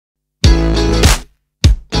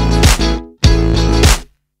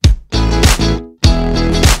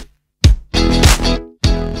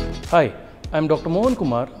Hi, I am Dr.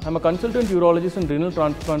 Mohankumar. I am a consultant urologist and renal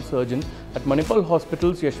transplant surgeon at Manipal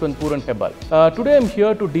Hospitals Yeshwanthpur and Hebal. Today I am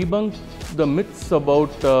here to debunk the myths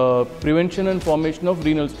about prevention and formation of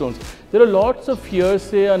renal stones. There are lots of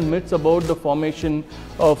hearsay and myths about the formation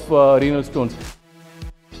of renal stones.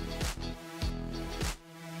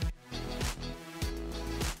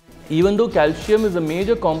 Even though calcium is a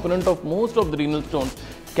major component of most of the renal stones,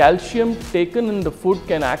 calcium taken in the food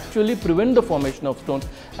can actually prevent the formation of stones,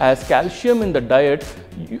 as calcium in the diet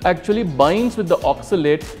actually binds with the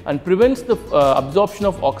oxalate and prevents the absorption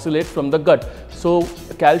of oxalate from the gut. So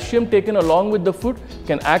calcium taken along with the food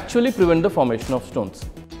can actually prevent the formation of stones.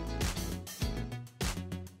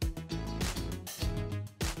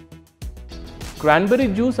 Cranberry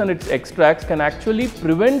juice and its extracts can actually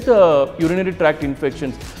prevent urinary tract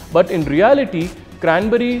infections, but in reality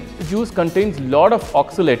cranberry juice contains a lot of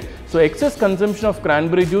oxalate, so excess consumption of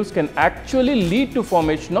cranberry juice can actually lead to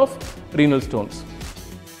formation of renal stones.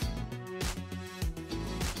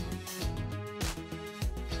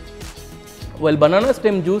 While banana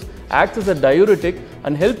stem juice acts as a diuretic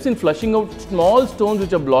and helps in flushing out small stones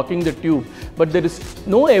which are blocking the tube, but there is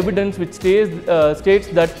no evidence which states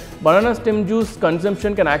that banana stem juice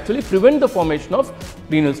consumption can actually prevent the formation of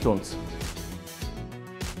renal stones.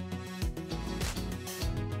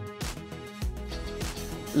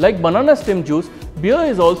 Like banana stem juice, beer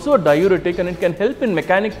is also a diuretic and it can help in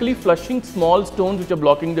mechanically flushing small stones which are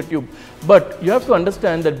blocking the tube. But you have to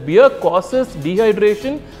understand that beer causes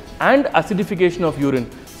dehydration and acidification of urine.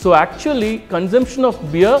 So actually consumption of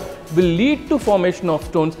beer will lead to formation of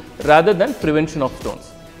stones rather than prevention of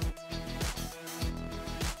stones.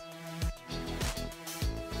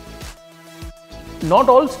 Not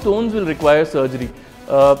all stones will require surgery.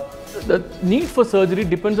 The need for surgery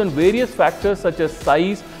depends on various factors such as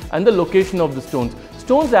size and the location of the stones.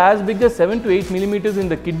 Stones as big as 7 to 8 millimeters in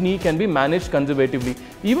the kidney can be managed conservatively.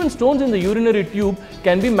 Even stones in the urinary tube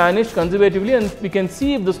can be managed conservatively, and we can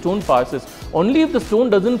see if the stone passes. Only if the stone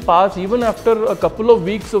doesn't pass even after a couple of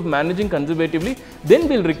weeks of managing conservatively, then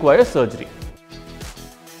we'll require surgery.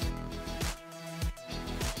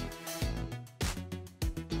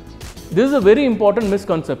 This is a very important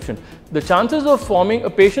misconception. The chances of a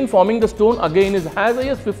patient forming the stone again is as high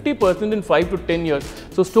as 50% in 5 to 10 years.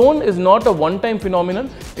 So stone is not a one-time phenomenon.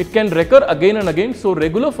 It can recur again and again. So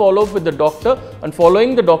regular follow-up with the doctor and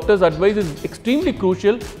following the doctor's advice is extremely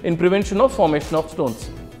crucial in prevention of formation of stones.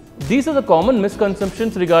 These are the common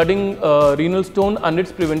misconceptions regarding renal stone and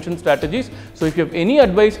its prevention strategies. So if you have any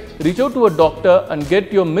advice, reach out to a doctor and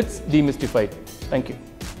get your myths demystified. Thank you.